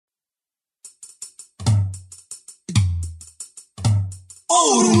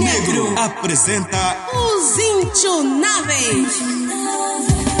Ouro Negro apresenta Os Intionáveis.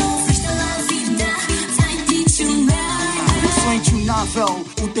 Eu sou intionável,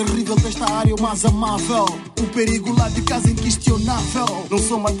 o terrível desta área, o mais amável. O perigo lá de casa inquestionável. Não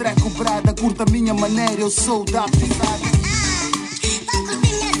sou uma drag cobrada, curta a minha maneira, eu sou da pesada.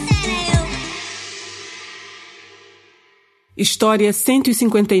 História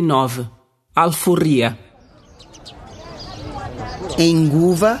 159. Alforria. Em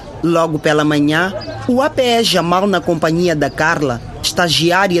Guva, logo pela manhã, o APE Jamal, na companhia da Carla,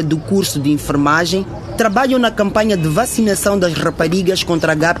 estagiária do curso de enfermagem, trabalham na campanha de vacinação das raparigas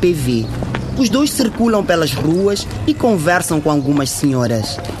contra HPV. Os dois circulam pelas ruas e conversam com algumas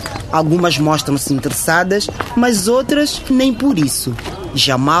senhoras. Algumas mostram-se interessadas, mas outras nem por isso.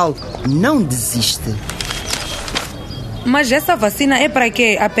 Jamal não desiste. Mas essa vacina é para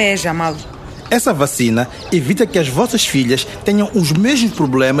quê, APE Jamal? Essa vacina evita que as vossas filhas tenham os mesmos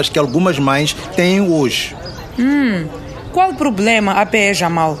problemas que algumas mães têm hoje. Qual problema, APE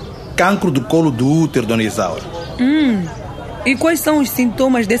Jamal? Cancro do colo do útero, dona Isaura. E quais são os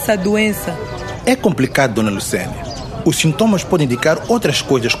sintomas dessa doença? É complicado, dona Lucénia. Os sintomas podem indicar outras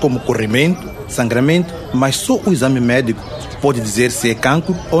coisas como corrimento, sangramento, mas só o exame médico pode dizer se é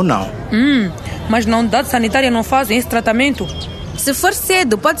cancro ou não. Mas na unidade sanitária não fazem esse tratamento? Se for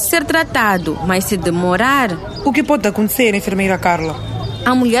cedo, pode ser tratado, mas se demorar... O que pode acontecer, enfermeira Carla?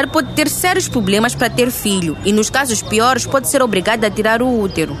 A mulher pode ter sérios problemas para ter filho e, nos casos piores, pode ser obrigada a tirar o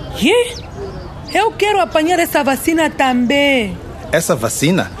útero. Quê? Eu quero apanhar essa vacina também. Essa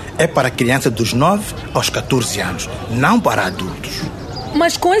vacina é para crianças dos 9 aos 14 anos, não para adultos.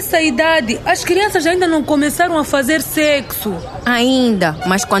 Mas com essa idade, as crianças ainda não começaram a fazer sexo. Ainda,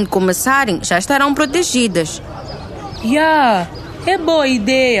 mas quando começarem, já estarão protegidas. É boa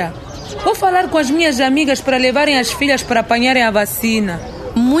ideia. Vou falar com as minhas amigas para levarem as filhas para apanharem a vacina.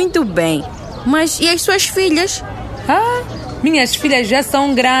 Muito bem. Mas e as suas filhas? Minhas filhas já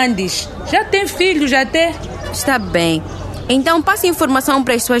são grandes. Já têm filhos até. Está bem. Então passe informação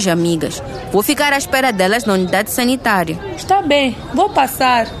para as suas amigas. Vou ficar à espera delas na unidade sanitária. Está bem, vou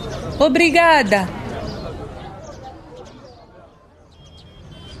passar. Obrigada.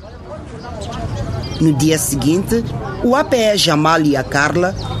 No dia seguinte, o APE Jamal e a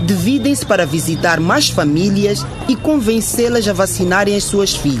Carla dividem-se para visitar mais famílias e convencê-las a vacinarem as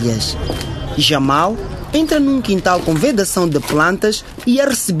suas filhas. Jamal entra num quintal com vedação de plantas e é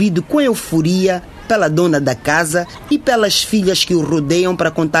recebido com euforia pela dona da casa e pelas filhas que o rodeiam para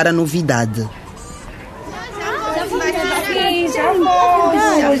contar a novidade.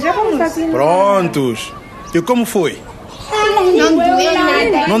 Prontos! E como foi? Não doeu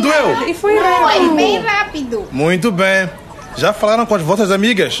nada. Não doeu? E foi rápido. Foi bem rápido. Muito bem. Já falaram com as vossas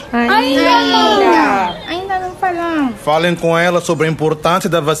amigas? Ainda não falamos. Falem com elas sobre a importância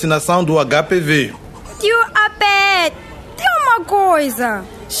da vacinação do HPV. Tio Apé, tem uma coisa.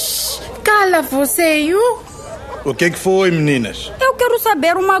 Cala você, O que foi, meninas? Eu quero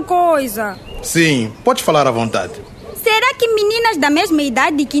saber uma coisa. Sim, pode falar à vontade. Será que meninas da mesma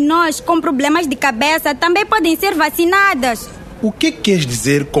idade que nós, com problemas de cabeça, também podem ser vacinadas? O que queres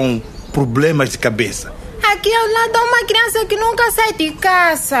dizer com problemas de cabeça? Aqui ao lado há uma criança que nunca sai de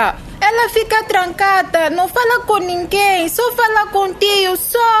casa. Ela fica trancada, não fala com ninguém, só fala com tio,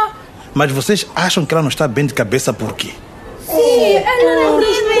 só. Mas vocês acham que ela não está bem de cabeça por quê? Sim, ela não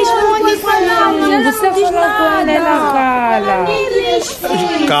responde falar. Você falou com ela, Carla.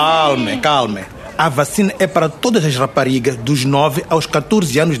 Calme. A vacina é para todas as raparigas dos 9 aos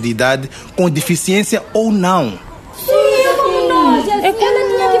 14 anos de idade com deficiência ou não. Ela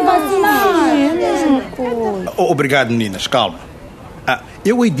tinha que vacinar. Obrigado, meninas. Calma.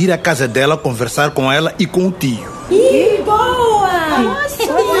 Eu hei de ir à casa dela conversar com ela e com o tio. Boa!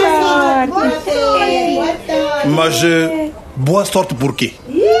 Mas boa sorte por quê?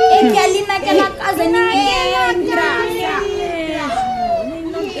 É que ali naquela casa ninguém entra.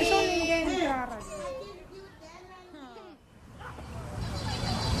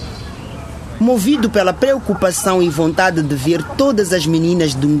 Movido pela preocupação e vontade de ver todas as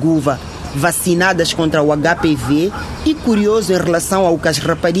meninas de Nguva vacinadas contra o HPV e curioso em relação ao que as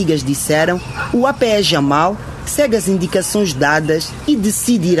raparigas disseram, o APE Jamal segue as indicações dadas e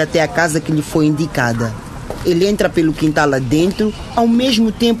decide ir até a casa que lhe foi indicada. Ele entra pelo quintal adentro, ao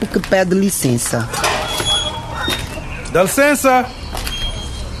mesmo tempo que pede licença. Dá licença!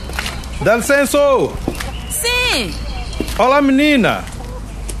 Dá licença! Sim! Olá, menina!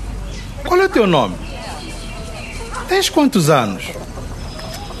 Qual é o teu nome? Tens quantos anos?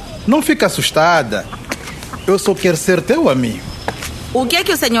 Não fica assustada. Eu só quero ser teu amigo. O que é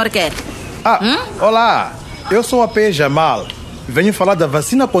que o senhor quer? Olá. Eu sou a APE Jamal. Venho falar da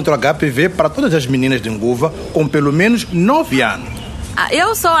vacina contra o HPV para todas as meninas de Nguva com pelo menos 9 anos.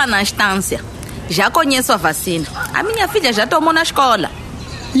 Eu sou a Anastância. Já conheço a vacina. A minha filha já tomou na escola.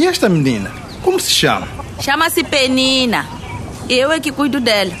 E esta menina, como se chama? Chama-se Penina. Eu é que cuido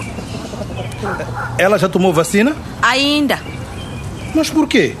dela. Ela já tomou vacina? Ainda. Mas por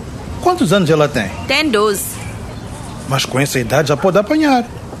quê? Quantos anos ela tem? Tem 12. Mas com essa idade já pode apanhar.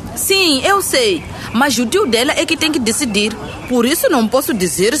 Sim, eu sei. Mas o tio dela é que tem que decidir. Por isso não posso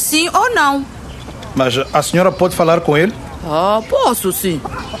dizer sim ou não. Mas a senhora pode falar com ele? Posso sim.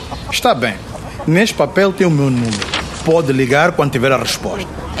 Está bem. Neste papel tem o meu número. Pode ligar quando tiver a resposta.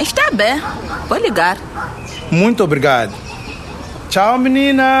 Está bem. Vou ligar. Muito obrigado. Tchau,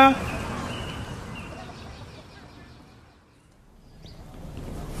 menina.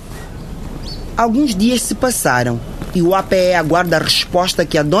 Alguns dias se passaram e o APE aguarda a resposta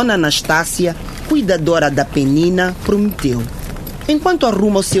que a dona Anastácia, cuidadora da Penina, prometeu. Enquanto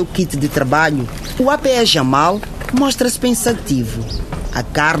arruma o seu kit de trabalho, o APE Jamal mostra-se pensativo. A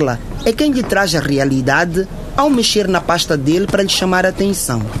Carla é quem lhe traz a realidade ao mexer na pasta dele para lhe chamar a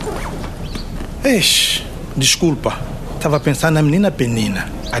atenção. Desculpa. Estava pensando na menina Penina.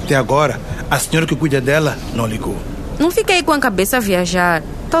 Até agora, a senhora que cuida dela não ligou. Não fiquei com a cabeça a viajar.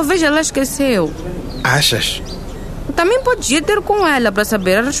 Talvez ela esqueceu. Achas? Também podia ter com ela para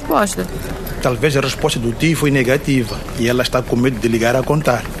saber a resposta. Talvez a resposta do tio foi negativa e ela está com medo de ligar a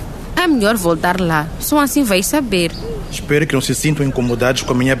contar. É melhor voltar lá. Só assim vai saber. Espero que não se sintam incomodados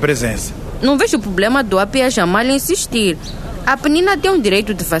com a minha presença. Não vejo o problema do APA Jamal insistir. A Penina tem o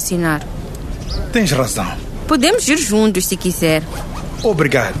direito de vacinar. Tens razão. Podemos ir juntos se quiser.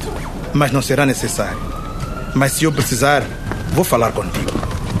 Obrigado, mas não será necessário. Mas se eu precisar, vou falar contigo.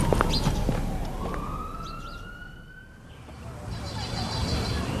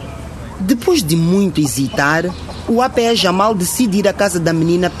 Depois de muito hesitar, o APE Jamal decide ir à casa da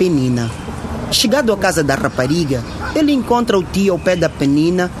menina Penina. Chegado à casa da rapariga, ele encontra o tio ao pé da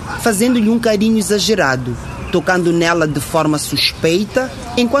Penina, fazendo-lhe um carinho exagerado, tocando nela de forma suspeita,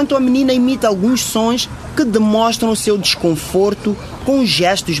 enquanto a menina imita alguns sons que demonstram o seu desconforto com os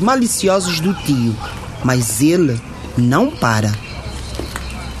gestos maliciosos do tio. Mas ele não para.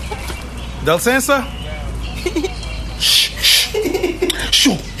 Dá licença?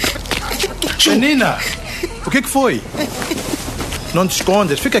 Menina, o que foi? Não te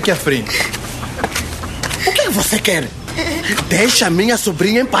escondas, fica aqui à frente. O que você quer? Deixa a minha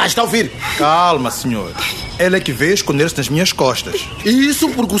sobrinha em paz, está a ouvir? Calma, senhor. Ela é que veio esconder-se nas minhas costas. Isso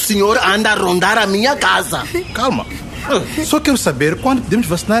porque o senhor anda a rondar a minha casa. Calma. Só quero saber quando podemos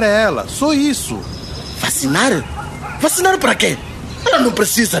vacinar ela. Só isso. Vacinar? Vacinar para quê? Ela não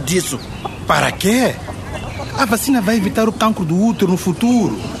precisa disso. Para quê? A vacina vai evitar o cancro do útero no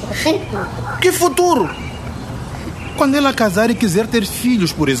futuro. Que futuro? Quando ela casar e quiser ter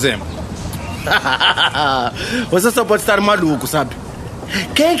filhos, por exemplo. Você só pode estar maluco, sabe?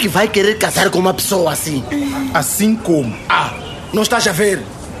 Quem é que vai querer casar com uma pessoa assim? Assim como? Não estás a ver?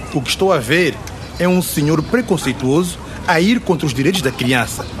 O que estou a ver é um senhor preconceituoso a ir contra os direitos da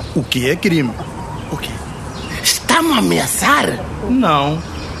criança, o que é crime. O quê? Está-me a ameaçar? Não.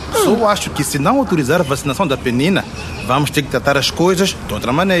 Só acho que se não autorizar a vacinação da Penina, vamos ter que tratar as coisas de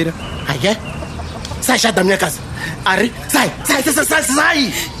outra maneira. É? Sai já da minha casa. Ari, sai!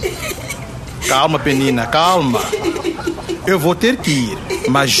 Calma, Penina, calma. Eu vou ter que ir,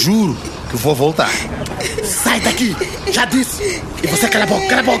 mas juro que vou voltar. Sai daqui! Já disse! E você cala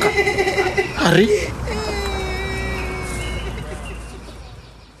a boca! Ari?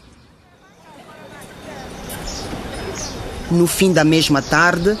 No fim da mesma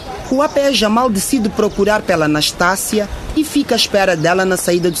tarde, o APE Jamal decide procurar pela Anastácia e fica à espera dela na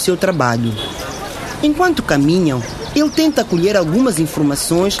saída do seu trabalho. Enquanto caminham, ele tenta colher algumas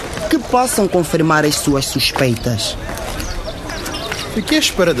informações que possam confirmar as suas suspeitas. Fiquei à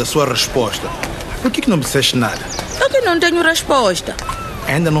espera da sua resposta. Por que não me disseste nada? Eu que não tenho resposta.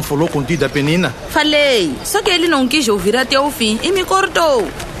 Ainda não falou contigo da Penina? Falei, só que ele não quis ouvir até o fim e me cortou.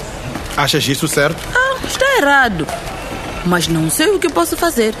 Achas isso certo? Está errado. Mas não sei o que posso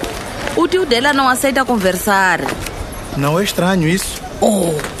fazer. O tio dela não aceita conversar. Não é estranho isso?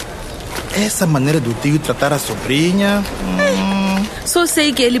 Essa maneira do tio tratar a sobrinha... Só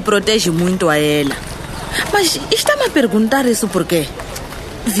sei que ele protege muito a ela. Mas está-me a perguntar isso por quê?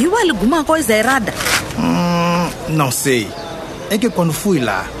 Viu alguma coisa errada? Não sei. É que quando fui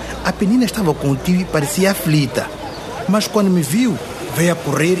lá, a Penina estava com o tio e parecia aflita. Mas quando me viu, veio a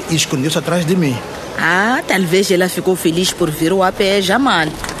correr e escondeu-se atrás de mim. Talvez ela ficou feliz por ver o APE Jamal.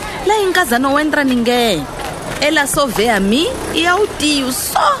 Lá em casa não entra ninguém. Ela só vê a mim e ao tio,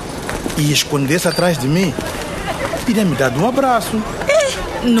 só. E esconder-se atrás de mim? teria me dado um abraço.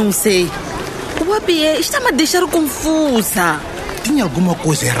 Não sei. O APE está-me a deixar confusa. Tinha alguma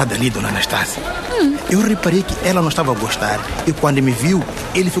coisa errada ali, dona Anastácia. Eu reparei que ela não estava a gostar. E quando me viu,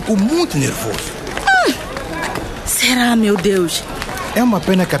 ele ficou muito nervoso. Será, meu Deus? É uma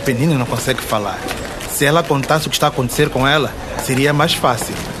pena que a Penina não consegue falar. Se ela contasse o que está a acontecer com ela, seria mais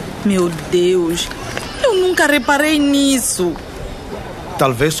fácil. Meu Deus, eu nunca reparei nisso.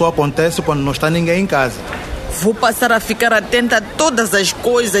 Talvez só acontece quando não está ninguém em casa. Vou passar a ficar atenta a todas as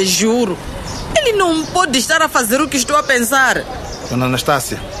coisas, juro. Ele não pode estar a fazer o que estou a pensar. Dona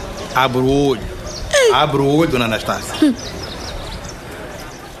Anastácia, abre o olho. Abre o olho, dona Anastácia.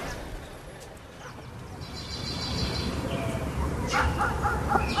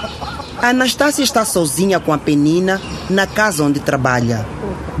 A Anastácia está sozinha com a Penina na casa onde trabalha.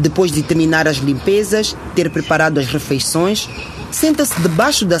 Depois de terminar as limpezas, ter preparado as refeições, senta-se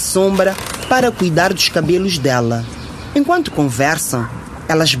debaixo da sombra para cuidar dos cabelos dela. Enquanto conversam,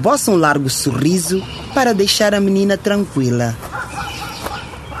 ela esboça um largo sorriso para deixar a menina tranquila.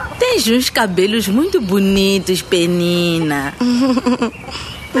 Tens uns cabelos muito bonitos, Penina.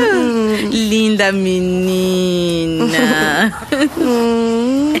 Linda menina.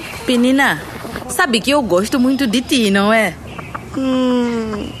 Penina, sabe que eu gosto muito de ti, não é?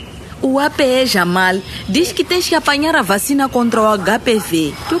 O APE Jamal diz que tens que apanhar a vacina contra o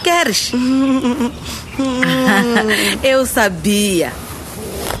HPV. Tu queres? Eu sabia.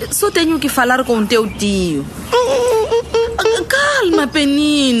 Só tenho que falar com o teu tio. Calma,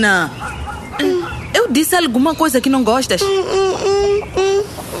 Penina. Eu disse alguma coisa que não gostas?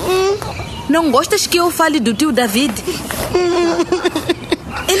 Não gostas que eu fale do tio David?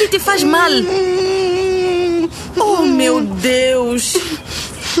 Ele te faz mal. Oh, meu Deus.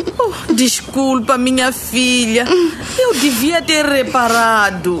 Desculpa, minha filha. Eu devia ter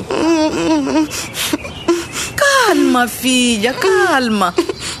reparado. Calma, filha, calma.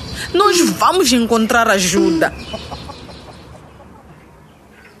 Nós vamos encontrar ajuda.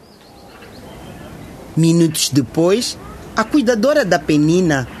 Minutos depois, a cuidadora da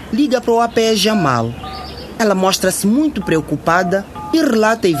Penina liga para o APE Jamal. Ela mostra-se muito preocupada e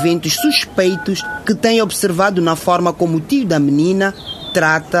relata eventos suspeitos que tem observado na forma como o tio da menina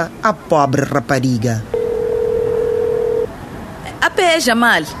trata a pobre rapariga. APE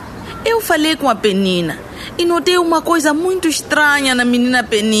Jamal, eu falei com a Penina e notei uma coisa muito estranha na menina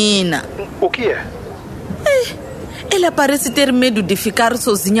Penina. O que é? Ela parece ter medo de ficar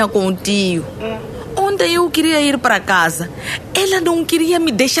sozinha com o tio. Ontem eu queria ir para casa. Ela não queria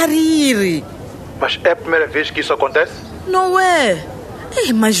me deixar ir. Mas é a primeira vez que isso acontece? Não é?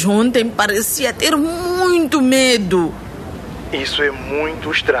 Mas ontem parecia ter muito medo. Isso é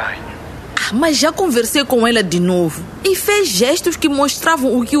muito estranho. Mas já conversei com ela de novo e fez gestos que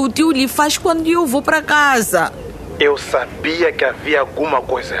mostravam o que o tio lhe faz quando eu vou para casa. Eu sabia que havia alguma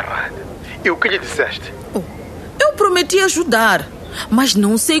coisa errada. E o que lhe disseste? Eu prometi ajudar, mas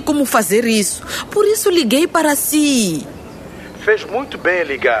não sei como fazer isso. Por isso liguei para si. Fez muito bem em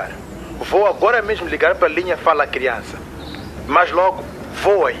ligar. Vou agora mesmo ligar para a linha Fala Criança. Mas logo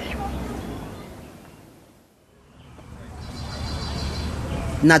vou aí.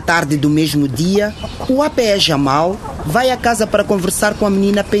 Na tarde do mesmo dia, o APE Jamal vai à casa para conversar com a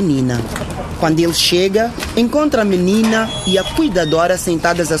menina Penina. Quando ele chega, encontra a menina e a cuidadora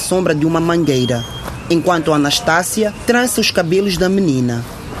sentadas à sombra de uma mangueira, enquanto a Anastácia trança os cabelos da menina.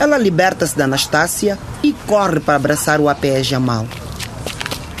 Ela liberta-se da Anastácia e corre para abraçar o APE Jamal.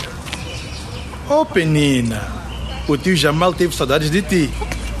 Oh, Penina, o tio Jamal teve saudades de ti.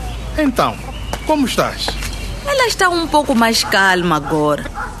 Então, como estás? Ela está um pouco mais calma agora.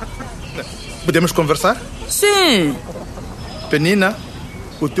 Podemos conversar? Sim. Penina,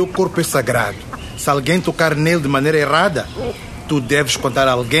 o teu corpo é sagrado. Se alguém tocar nele de maneira errada, tu deves contar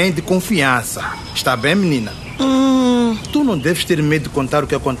a alguém de confiança. Está bem, menina? Tu não deves ter medo de contar o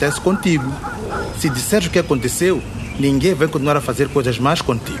que acontece contigo. Se disseres o que aconteceu, ninguém vai continuar a fazer coisas más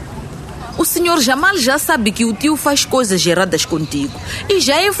contigo. O senhor Jamal já sabe que o tio faz coisas erradas contigo e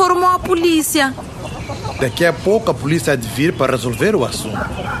já informou a polícia. Daqui a pouco a polícia há de vir para resolver o assunto.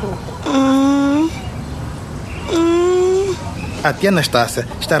 A tia Anastácia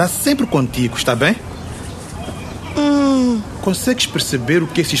estará sempre contigo, está bem? Consegues perceber o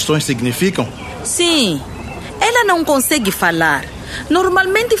que esses sons significam? Sim. Ela não consegue falar.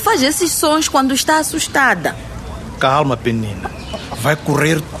 Normalmente faz esses sons quando está assustada. Calma, Penina. Vai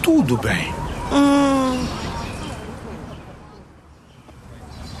correr tudo bem.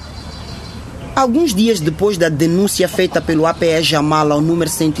 Alguns dias depois da denúncia feita pelo APE Jamal ao número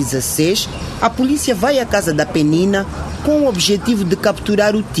 116, a polícia vai à casa da Penina com o objetivo de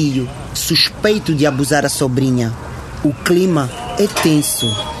capturar o tio, suspeito de abusar a sobrinha. O clima é tenso.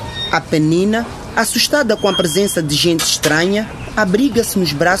 A Penina, assustada com a presença de gente estranha, abriga-se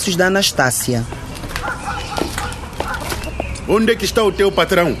nos braços da Anastácia. Onde é que está o teu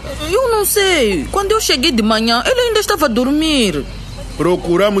patrão? Eu não sei. Quando eu cheguei de manhã, ele ainda estava a dormir.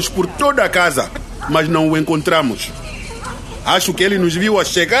 Procuramos por toda a casa, mas não o encontramos. Acho que ele nos viu a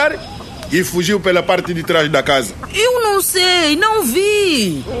chegar e fugiu pela parte de trás da casa. Eu não sei, não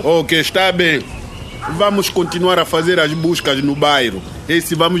vi. Ok, está bem. Vamos continuar a fazer as buscas no bairro.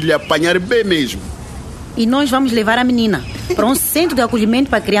 Esse vamos lhe apanhar bem mesmo. E nós vamos levar a menina para um centro de acolhimento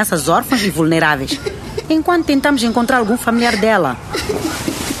para crianças órfãs e vulneráveis, enquanto tentamos encontrar algum familiar dela.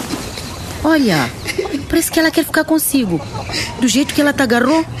 Olha, parece que ela quer ficar consigo. Do jeito que ela te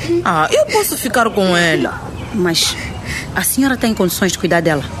agarrou. Eu posso ficar com ela. Mas a senhora tem condições de cuidar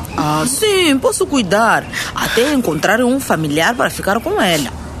dela? Sim, posso cuidar. Até encontrar um familiar para ficar com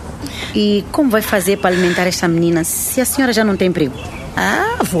ela. E como vai fazer para alimentar esta menina se a senhora já não tem emprego?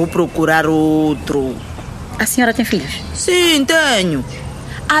 Vou procurar outro. A senhora tem filhos? Sim, tenho.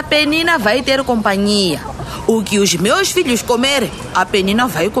 A Penina vai ter companhia. O que os meus filhos comerem, a Penina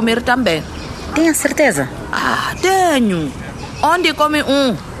vai comer também. Tem a certeza? Tenho. Onde come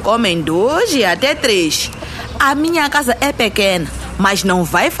um, comem 2 e até 3. A minha casa é pequena, mas não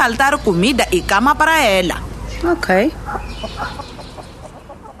vai faltar comida e cama para ela. Ok.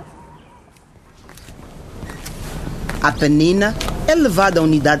 A Penina é levada à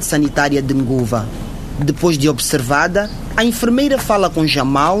unidade sanitária de Nguva. Depois de observada, a enfermeira fala com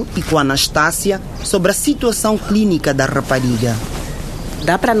Jamal e com Anastácia sobre a situação clínica da rapariga.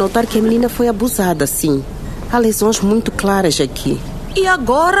 Dá para notar que a menina foi abusada, sim. Há lesões muito claras aqui. E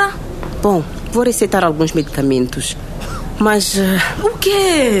agora? Bom, vou receitar alguns medicamentos. Mas... O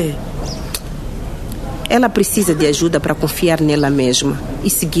quê? Ela precisa de ajuda para confiar nela mesma e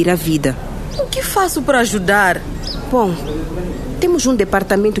seguir a vida. O que faço para ajudar? Bom, temos um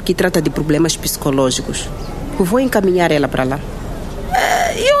departamento que trata de problemas psicológicos. Vou encaminhar ela para lá.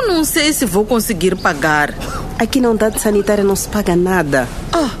 Eu não sei se vou conseguir pagar. Aqui na unidade sanitária não se paga nada.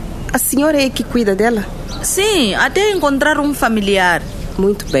 A senhora é que cuida dela? Sim, até encontrar um familiar.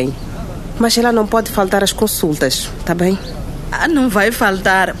 Muito bem. Mas ela não pode faltar às consultas, tá bem? Não vai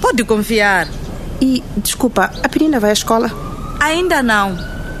faltar, pode confiar. E, desculpa, a Penina vai à escola? Ainda não.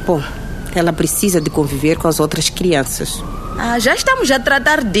 Bom, ela precisa de conviver com as outras crianças. Já estamos a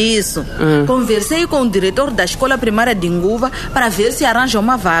tratar disso. Conversei com o diretor da escola primária de Nguva para ver se arranja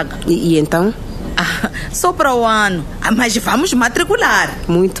uma vaga. E então? Só para o ano. Mas vamos matricular.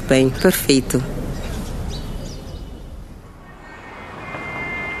 Muito bem, perfeito.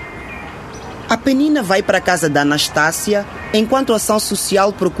 A Penina vai para a casa da Anastácia, enquanto a ação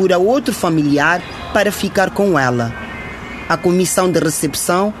social procura outro familiar para ficar com ela. A comissão de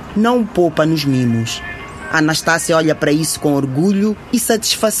recepção não o poupa nos mimos. A Anastácia olha para isso com orgulho e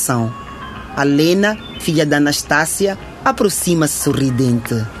satisfação. A Lena, filha da Anastácia, aproxima-se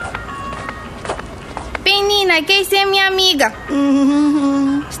sorridente. Penina, quer ser minha amiga?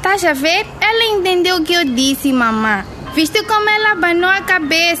 Estás a ver? Ela entendeu o que eu disse, mamã. Viste como ela abanou a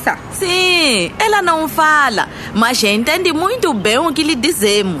cabeça? Sim, ela não fala, mas entende muito bem o que lhe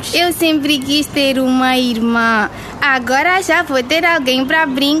dizemos. Eu sempre quis ter uma irmã. Agora já vou ter alguém para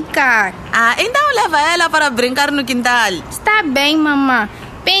brincar. Então leva ela para brincar no quintal. Está bem, mamã.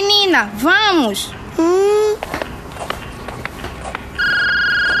 Penina, vamos.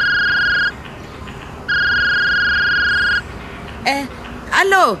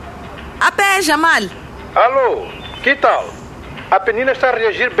 Alô? A pé, Jamal. Alô? Que tal? A Penina está a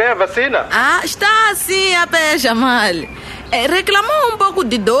reagir bem à vacina? Está sim, a pé, Jamal. Reclamou um pouco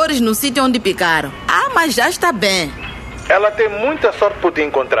de dores no sítio onde picaram. Mas já está bem. Ela tem muita sorte por te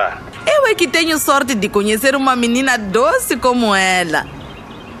encontrar. Eu é que tenho sorte de conhecer uma menina doce como ela.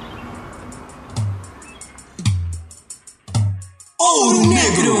 Ouro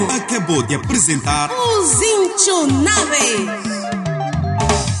Negro acabou de apresentar Os Intionáveis.